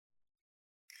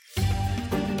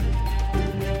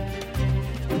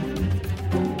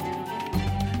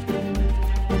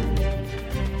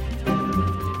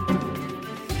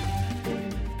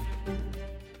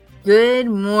Good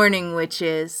morning,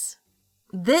 witches.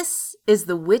 This is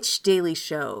the Witch Daily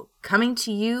Show, coming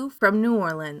to you from New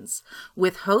Orleans,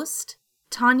 with host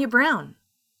Tanya Brown.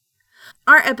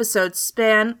 Our episodes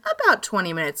span about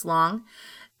 20 minutes long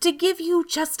to give you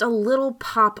just a little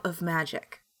pop of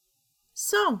magic.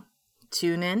 So,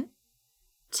 tune in,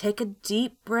 take a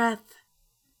deep breath,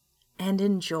 and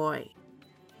enjoy.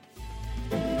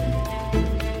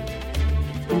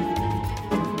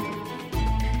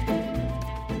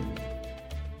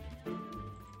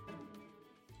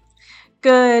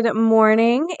 Good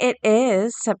morning. It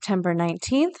is September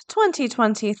 19th,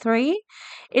 2023.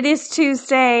 It is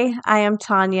Tuesday. I am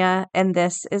Tanya, and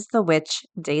this is the Witch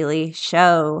Daily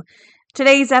Show.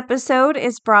 Today's episode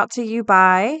is brought to you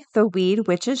by the Weed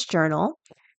Witches Journal.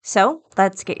 So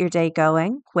let's get your day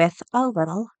going with a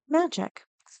little magic.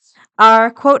 Our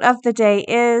quote of the day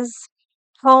is,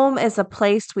 "Home is a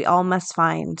place we all must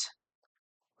find.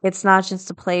 It's not just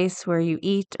a place where you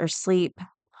eat or sleep.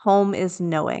 Home is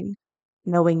knowing.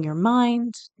 Knowing your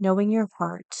mind, knowing your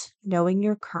heart, knowing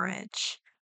your courage.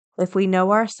 If we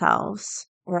know ourselves,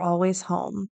 we're always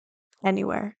home,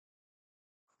 anywhere."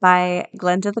 By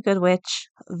Glenda the Good Witch,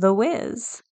 The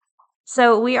Wiz.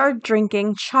 So we are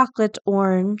drinking chocolate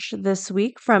orange this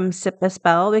week from Sip the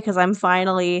Spell because I'm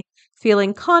finally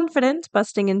feeling confident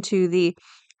busting into the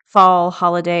fall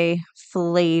holiday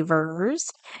flavors.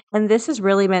 And this is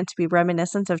really meant to be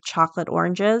reminiscent of chocolate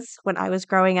oranges. When I was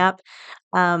growing up,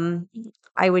 um,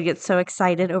 I would get so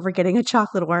excited over getting a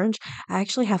chocolate orange. I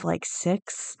actually have like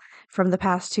six from the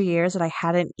past 2 years that I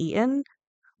hadn't eaten,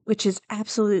 which is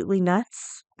absolutely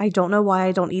nuts. I don't know why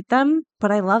I don't eat them,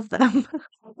 but I love them.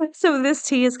 So this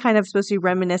tea is kind of supposed to be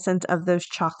reminiscent of those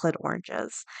chocolate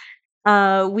oranges.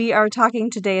 We are talking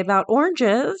today about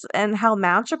oranges and how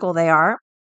magical they are.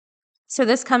 So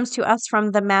this comes to us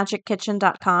from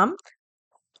themagickitchen.com.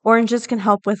 Oranges can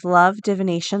help with love,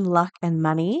 divination, luck, and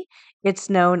money. It's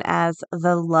known as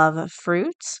the love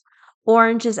fruit.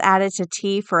 Orange is added to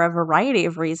tea for a variety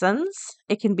of reasons.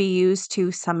 It can be used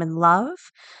to summon love,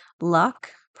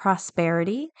 luck,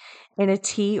 prosperity. In a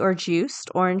tea or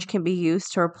juiced, orange can be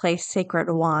used to replace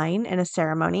sacred wine in a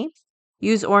ceremony.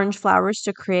 Use orange flowers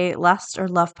to create lust or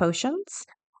love potions.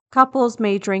 Couples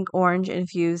may drink orange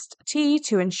infused tea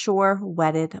to ensure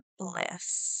wedded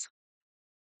bliss.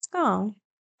 Oh.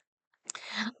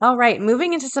 All right,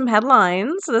 moving into some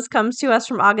headlines. This comes to us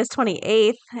from August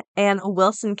 28th and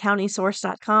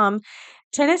WilsonCountySource.com.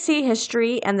 Tennessee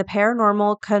history and the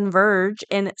paranormal converge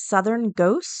in Southern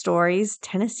Ghost Stories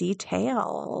Tennessee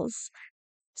Tales.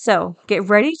 So, get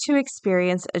ready to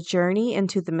experience a journey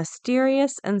into the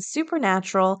mysterious and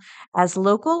supernatural as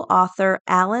local author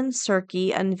Alan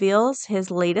Sirkey unveils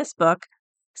his latest book,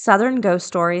 Southern Ghost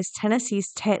Stories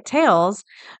Tennessee's Tales,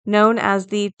 known as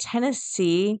the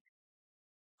Tennessee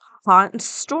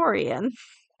Hauntstorian.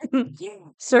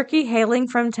 Sirkey, hailing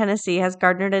from Tennessee, has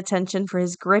garnered attention for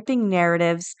his gripping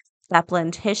narratives that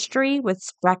blend history with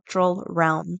spectral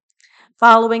realm.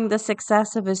 Following the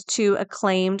success of his two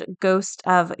acclaimed Ghost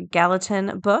of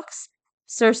Gallatin books,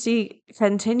 Cersei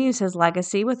continues his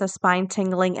legacy with a spine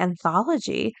tingling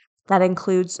anthology that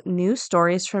includes new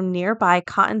stories from nearby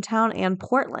Cottontown and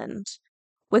Portland.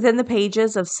 Within the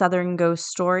pages of Southern Ghost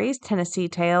Stories, Tennessee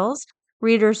Tales,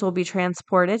 readers will be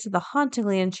transported to the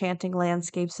hauntingly enchanting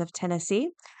landscapes of Tennessee,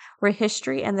 where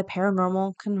history and the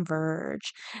paranormal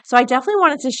converge. So I definitely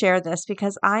wanted to share this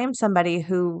because I am somebody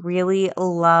who really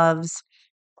loves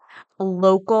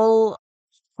local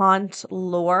haunt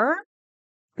lore.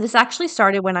 This actually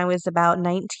started when I was about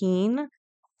 19.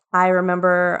 I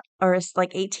remember, or it's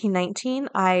like 18, 19,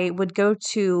 I would go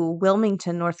to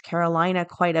Wilmington, North Carolina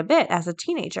quite a bit as a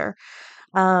teenager.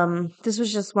 This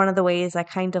was just one of the ways I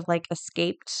kind of like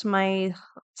escaped my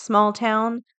small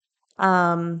town.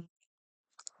 Um,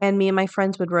 and me and my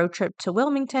friends would road trip to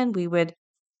Wilmington. We would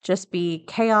just be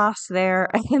chaos there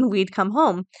and we'd come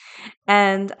home.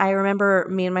 And I remember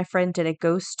me and my friend did a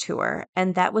ghost tour,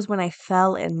 and that was when I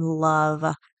fell in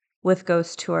love with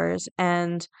ghost tours.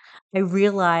 And I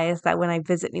realized that when I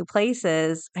visit new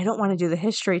places, I don't want to do the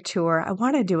history tour. I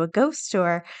want to do a ghost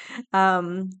tour.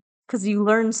 Because you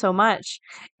learn so much.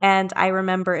 And I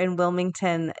remember in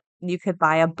Wilmington, you could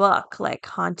buy a book like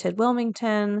Haunted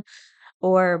Wilmington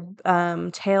or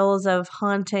Tales of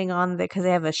Haunting on the, because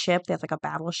they have a ship, they have like a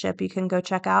battleship you can go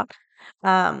check out.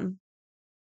 Um,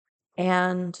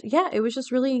 and yeah, it was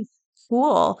just really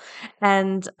cool.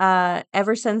 And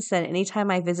ever since then,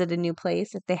 anytime I visit a new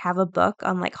place, if they have a book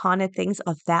on like haunted things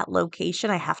of that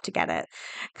location, I have to get it.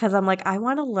 Because I'm like, I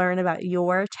want to learn about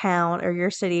your town or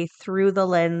your city through the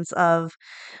lens of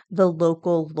the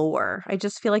local lore. I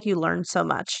just feel like you learn so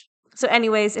much. So,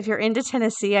 anyways, if you're into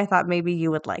Tennessee, I thought maybe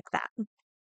you would like that.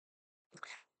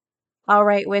 All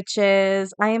right,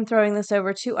 witches, I am throwing this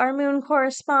over to our moon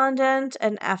correspondent,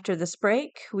 and after this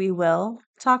break, we will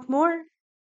talk more.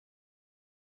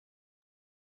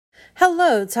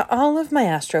 Hello to all of my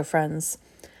astro friends.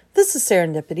 This is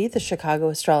Serendipity, the Chicago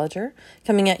astrologer,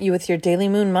 coming at you with your daily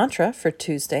moon mantra for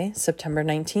Tuesday, September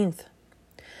 19th.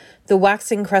 The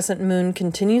waxing crescent moon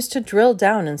continues to drill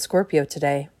down in Scorpio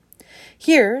today.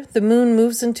 Here, the moon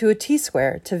moves into a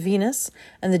T-square to Venus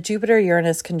and the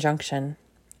Jupiter-Uranus conjunction.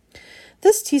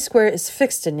 This T-square is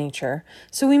fixed in nature,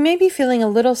 so we may be feeling a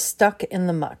little stuck in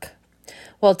the muck.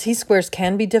 While T-squares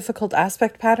can be difficult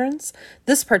aspect patterns,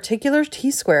 this particular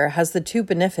T-square has the two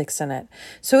benefics in it,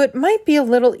 so it might be a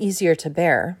little easier to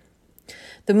bear.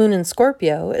 The moon in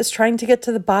Scorpio is trying to get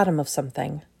to the bottom of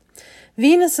something.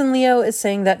 Venus in Leo is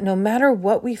saying that no matter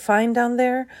what we find down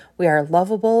there, we are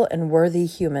lovable and worthy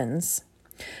humans.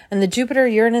 And the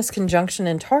Jupiter-Uranus conjunction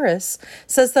in Taurus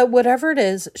says that whatever it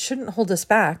is shouldn't hold us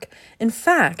back. In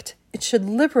fact, it should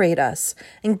liberate us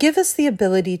and give us the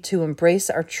ability to embrace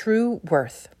our true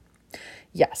worth.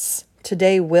 Yes,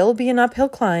 today will be an uphill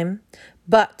climb,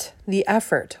 but the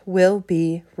effort will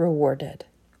be rewarded.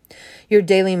 Your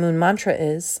daily moon mantra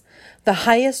is, the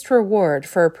highest reward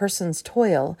for a person's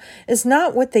toil is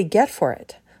not what they get for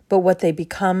it, but what they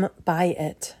become by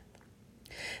it.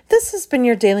 This has been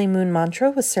your daily moon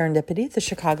mantra with Serendipity, the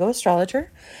Chicago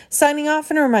astrologer, signing off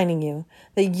and reminding you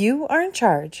that you are in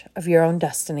charge of your own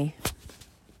destiny.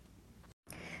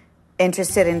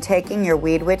 Interested in taking your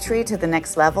weed witchery to the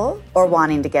next level or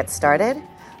wanting to get started?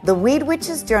 The Weed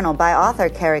Witch's Journal by author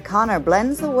Carrie Connor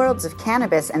blends the worlds of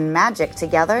cannabis and magic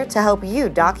together to help you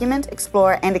document,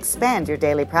 explore, and expand your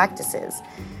daily practices.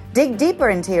 Dig deeper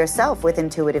into yourself with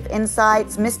intuitive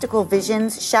insights, mystical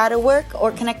visions, shadow work,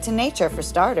 or connect to nature for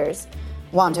starters.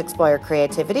 Want to explore your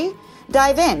creativity?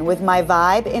 Dive in with My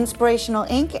Vibe, Inspirational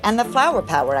Ink, and the Flower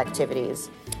Power activities.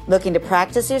 Looking to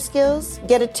practice your skills?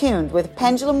 Get attuned with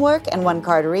pendulum work and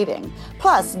one-card reading.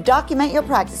 Plus, document your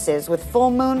practices with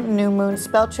full moon, new moon,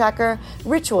 spell tracker,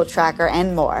 ritual tracker,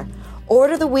 and more.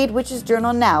 Order the Weed Witch's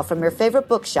Journal now from your favorite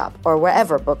bookshop or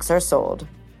wherever books are sold.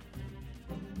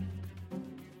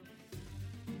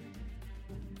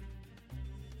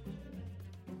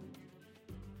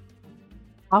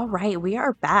 All right, we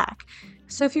are back.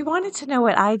 So, if you wanted to know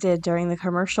what I did during the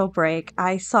commercial break,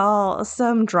 I saw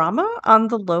some drama on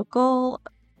the local,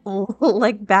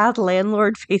 like, bad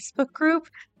landlord Facebook group.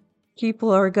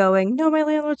 People are going, no, my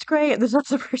landlord's great. And there's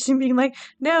another person being like,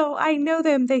 no, I know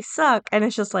them, they suck. And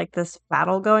it's just like this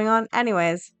battle going on.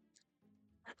 Anyways,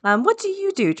 what do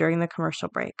you do during the commercial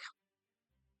break?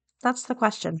 That's the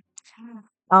question.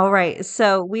 All right,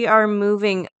 so we are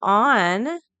moving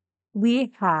on.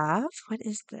 We have, what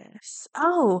is this?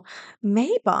 Oh,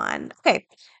 Mabon. Okay,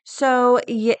 so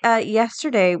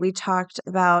yesterday we talked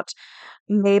about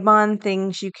Mabon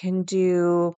things you can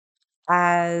do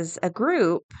as a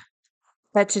group,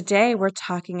 but today we're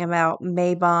talking about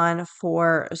Mabon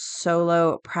for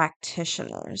solo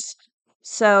practitioners.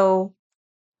 So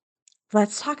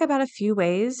let's talk about a few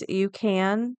ways you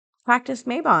can practice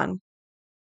Mabon.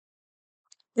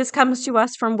 This comes to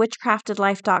us from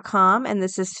witchcraftedlife.com, and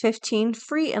this is 15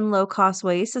 free and low-cost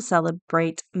ways to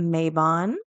celebrate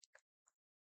Mabon.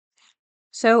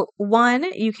 So, one,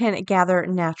 you can gather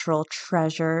natural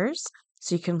treasures.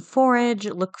 So you can forage,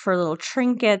 look for little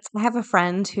trinkets. I have a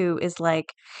friend who is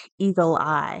like eagle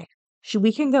eye.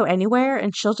 We can go anywhere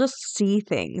and she'll just see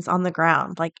things on the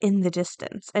ground, like in the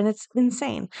distance, and it's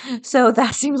insane. So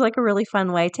that seems like a really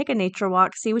fun way. Take a nature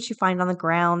walk, see what you find on the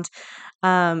ground.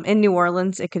 In New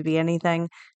Orleans, it could be anything,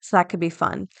 so that could be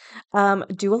fun.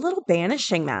 Do a little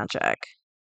banishing magic.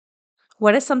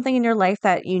 What is something in your life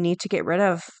that you need to get rid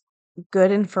of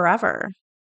good and forever?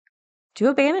 Do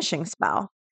a banishing spell.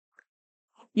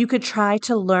 You could try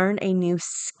to learn a new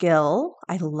skill.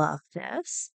 I love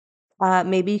this.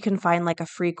 Maybe you can find like a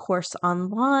free course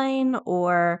online,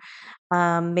 or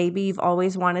maybe you've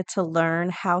always wanted to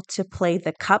learn how to play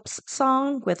the Cups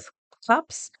song with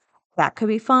cups. That could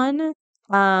be fun.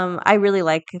 I really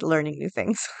like learning new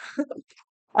things.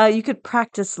 You could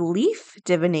practice leaf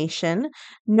divination,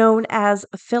 known as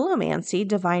philomancy,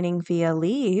 divining via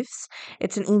leaves.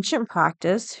 It's an ancient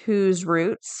practice whose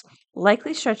roots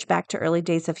likely stretch back to early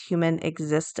days of human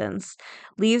existence.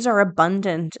 Leaves are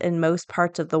abundant in most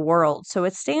parts of the world, so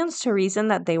it stands to reason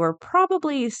that they were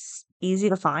probably easy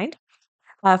to find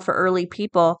for early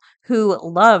people who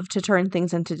love to turn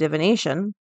things into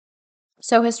divination.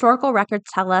 So, historical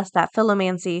records tell us that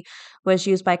philomancy was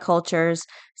used by cultures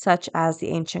such as the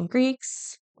ancient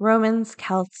Greeks, Romans,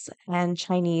 Celts, and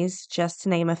Chinese, just to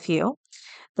name a few.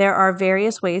 There are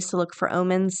various ways to look for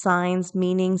omens, signs,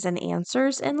 meanings, and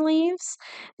answers in leaves.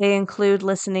 They include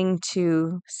listening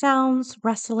to sounds,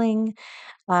 rustling,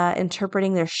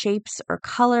 interpreting their shapes or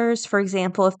colors. For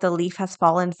example, if the leaf has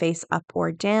fallen face up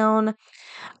or down,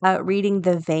 reading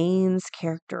the veins,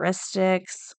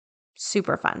 characteristics.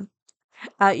 Super fun.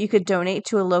 You could donate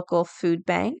to a local food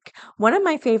bank. One of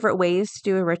my favorite ways to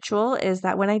do a ritual is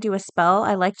that when I do a spell,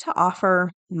 I like to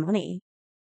offer money.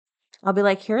 I'll be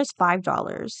like, here's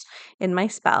 $5 in my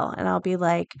spell. And I'll be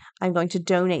like, I'm going to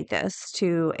donate this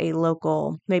to a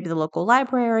local, maybe the local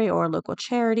library or a local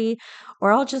charity,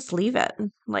 or I'll just leave it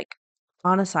like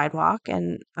on a sidewalk.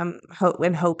 And I'm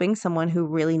hoping someone who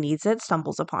really needs it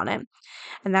stumbles upon it.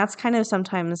 And that's kind of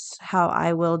sometimes how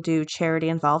I will do charity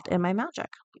involved in my magic.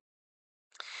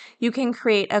 You can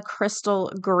create a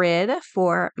crystal grid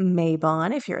for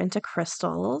Mabon if you're into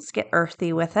crystals. Get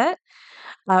earthy with it.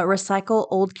 Recycle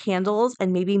old candles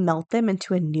and maybe melt them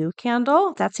into a new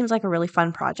candle. That seems like a really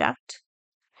fun project,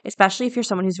 especially if you're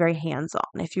someone who's very hands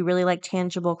on. If you really like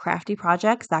tangible, crafty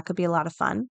projects, that could be a lot of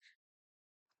fun.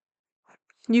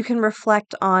 You can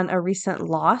reflect on a recent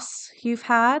loss you've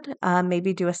had,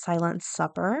 maybe do a silent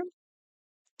supper.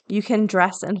 You can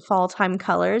dress in fall time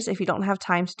colors if you don't have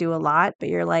time to do a lot, but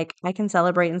you're like, I can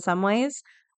celebrate in some ways.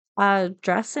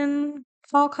 Dress in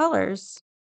fall colors.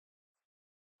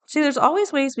 See, there's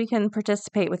always ways we can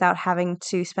participate without having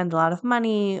to spend a lot of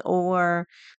money or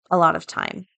a lot of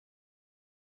time.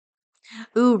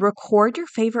 Ooh, record your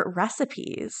favorite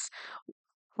recipes.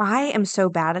 I am so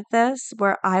bad at this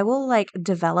where I will like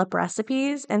develop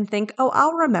recipes and think, oh,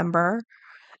 I'll remember.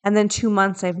 And then 2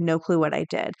 months, I have no clue what I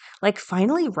did. Like,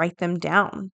 finally write them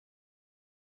down.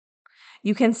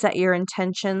 You can set your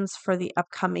intentions for the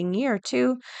upcoming year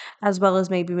too, as well as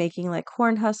maybe making like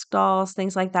corn husk dolls,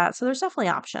 things like that. So there's definitely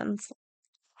options.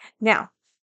 Now,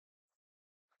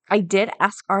 I did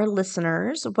ask our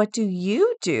listeners, what do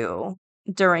you do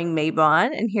during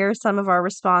Mabon? And here are some of our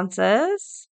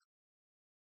responses.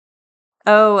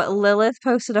 Oh, Lilith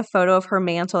posted a photo of her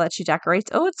mantle that she decorates.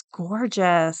 Oh, it's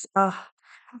gorgeous. Ugh.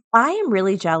 I am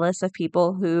really jealous of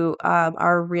people who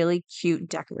are really cute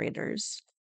decorators.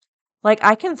 Like,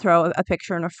 I can throw a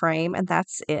picture in a frame and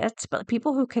that's it. But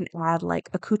people who can add like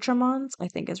accoutrements, I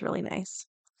think is really nice.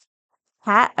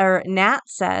 Nat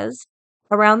says,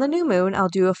 around the new moon, I'll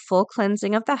do a full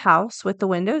cleansing of the house with the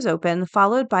windows open,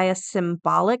 followed by a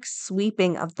symbolic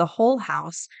sweeping of the whole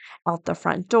house out the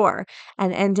front door,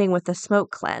 and ending with a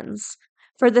smoke cleanse.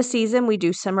 For the season, we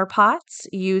do simmer pots,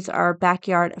 use our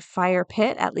backyard fire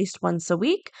pit at least once a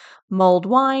week, mulled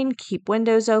wine, keep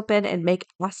windows open, and make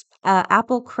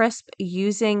apple crisp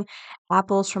using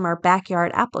apples from our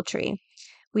backyard apple tree.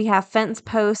 We have fence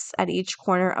posts at each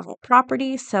corner of our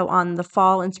property. So on the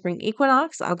fall and spring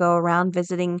equinox, I'll go around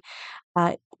visiting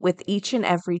with each and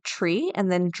every tree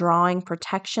and then drawing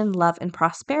protection, love, and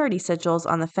prosperity sigils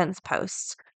on the fence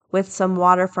posts with some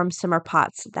water from simmer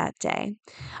pots that day.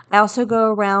 I also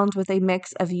go around with a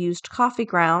mix of used coffee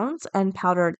grounds and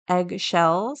powdered egg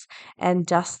shells and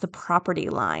dust the property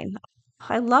line.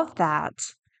 I love that.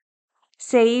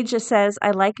 Sage says,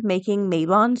 I like making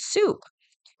Mabon soup.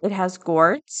 It has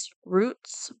gourds,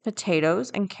 roots, potatoes,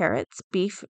 and carrots,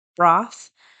 beef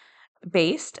broth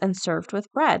based and served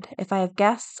with bread. If I have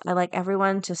guests, I like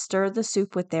everyone to stir the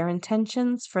soup with their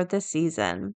intentions for the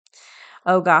season.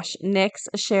 Oh gosh, Nyx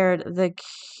shared the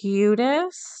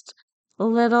cutest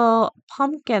little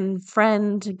pumpkin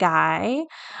friend guy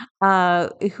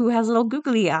who has little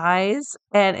googly eyes,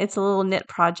 and it's a little knit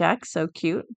project. So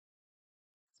cute.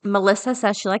 Melissa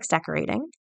says she likes decorating.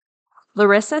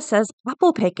 Larissa says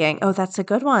apple picking. Oh, that's a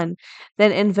good one.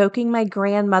 Then invoking my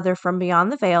grandmother from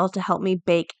beyond the veil to help me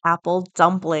bake apple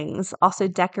dumplings. Also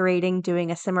decorating,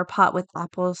 doing a simmer pot with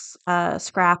apples,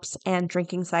 scraps, and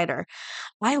drinking cider.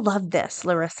 I love this,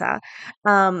 Larissa.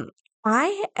 Um,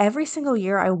 I every single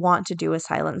year I want to do a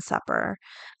silent supper.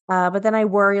 But then I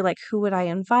worry like who would I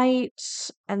invite?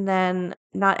 And then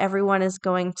not everyone is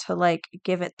going to like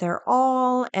give it their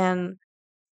all. And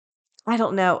I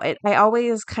don't know. I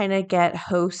always kind of get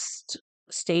host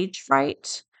stage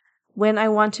fright when I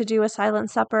want to do a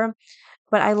silent supper,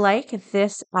 but I like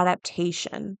this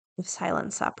adaptation of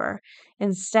silent supper.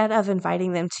 Instead of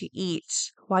inviting them to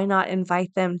eat, why not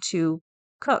invite them to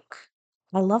cook?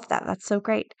 I love that. That's so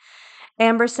great.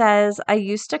 Amber says, I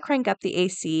used to crank up the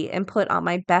AC and put on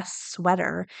my best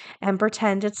sweater and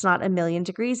pretend it's not a million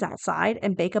degrees outside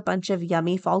and bake a bunch of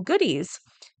yummy fall goodies.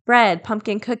 Bread,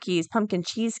 pumpkin cookies, pumpkin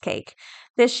cheesecake.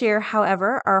 This year,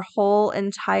 however, our whole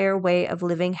entire way of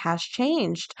living has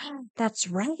changed. That's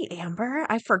right, Amber.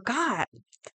 I forgot.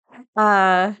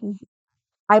 Uh,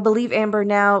 I believe Amber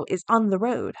now is on the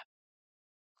road.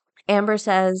 Amber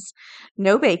says,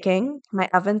 no baking. My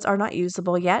ovens are not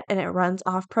usable yet, and it runs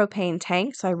off propane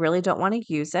tank, so I really don't want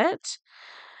to use it.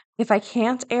 If I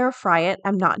can't air fry it,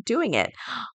 I'm not doing it.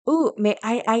 Ooh,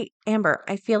 Amber,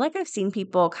 I feel like I've seen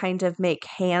people kind of make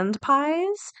hand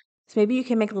pies. So maybe you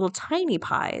can make little tiny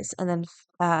pies and then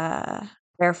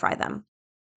air fry them.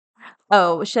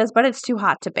 Oh, she says, but it's too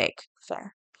hot to bake.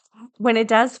 Fair. When it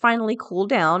does finally cool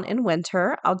down in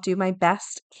winter, I'll do my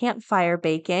best campfire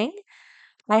baking.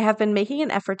 I have been making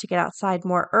an effort to get outside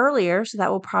more earlier, so that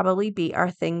will probably be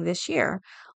our thing this year.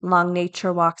 Long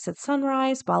nature walks at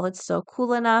sunrise while it's still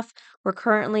cool enough. We're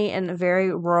currently in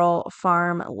very rural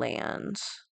farmland.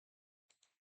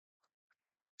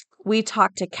 We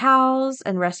talk to cows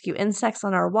and rescue insects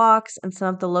on our walks, and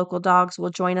some of the local dogs will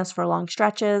join us for long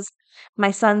stretches. My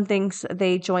son thinks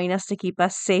they join us to keep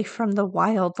us safe from the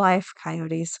wildlife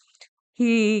coyotes.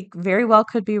 He very well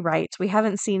could be right. We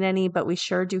haven't seen any, but we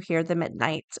sure do hear them at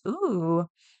night. Ooh.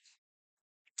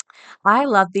 I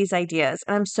love these ideas,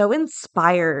 and I'm so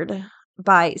inspired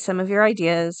by some of your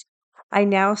ideas. I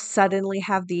now suddenly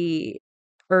have the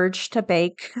urge to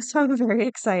bake, so I'm very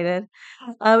excited.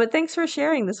 But thanks for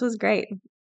sharing. This was great.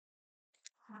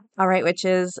 All right,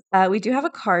 witches, we do have a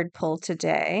card pull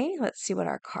today. Let's see what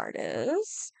our card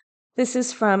is. This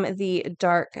is from the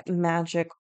Dark Magic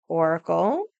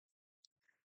Oracle,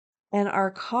 and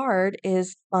our card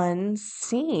is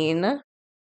Unseen.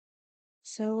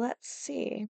 So let's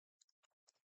see.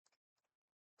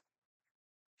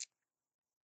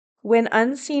 When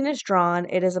unseen is drawn,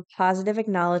 it is a positive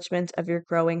acknowledgement of your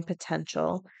growing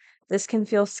potential. This can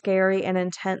feel scary and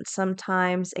intense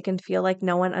sometimes. It can feel like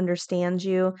no one understands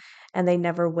you, and they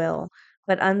never will.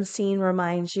 But unseen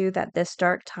reminds you that this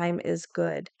dark time is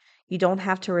good. You don't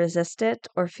have to resist it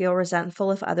or feel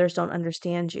resentful if others don't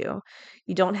understand you.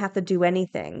 You don't have to do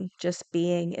anything, just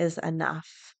being is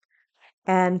enough.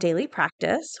 And daily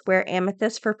practice, wear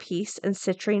amethyst for peace and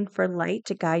citrine for light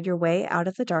to guide your way out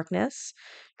of the darkness.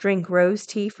 Drink rose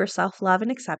tea for self love and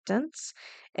acceptance.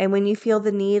 And when you feel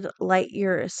the need, light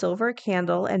your silver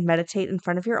candle and meditate in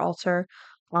front of your altar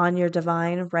on your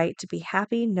divine right to be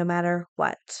happy no matter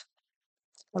what.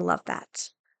 I love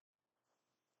that.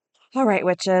 All right,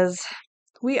 witches.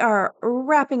 We are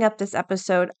wrapping up this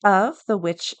episode of the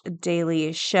Witch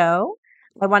Daily Show.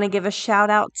 I want to give a shout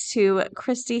out to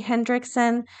Christy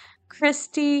Hendrickson.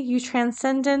 Christy, you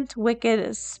transcendent,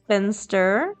 wicked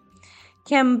spinster.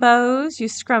 Kim Bowes, you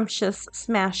scrumptious,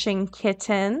 smashing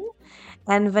kitten.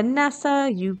 And Vanessa,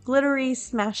 you glittery,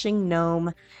 smashing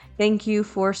gnome. Thank you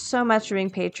for so much for being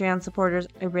Patreon supporters.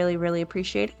 I really, really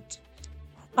appreciate it.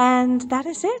 And that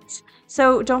is it.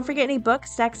 So don't forget any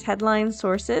books, decks, headlines,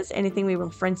 sources. Anything we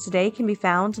referenced today can be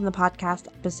found in the podcast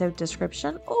episode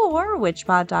description or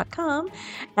witchpod.com.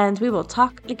 And we will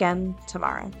talk again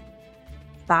tomorrow.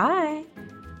 Bye.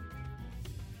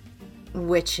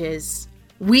 Witches,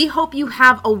 we hope you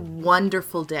have a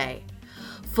wonderful day,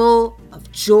 full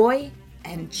of joy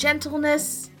and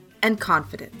gentleness and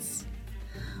confidence.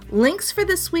 Links for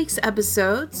this week's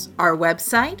episodes, our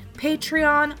website,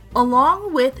 Patreon,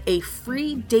 along with a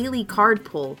free daily card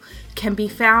pull can be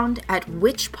found at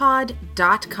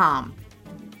witchpod.com.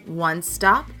 One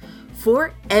stop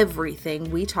for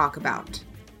everything we talk about.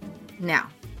 Now,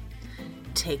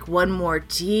 take one more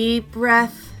deep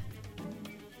breath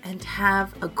and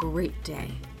have a great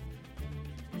day.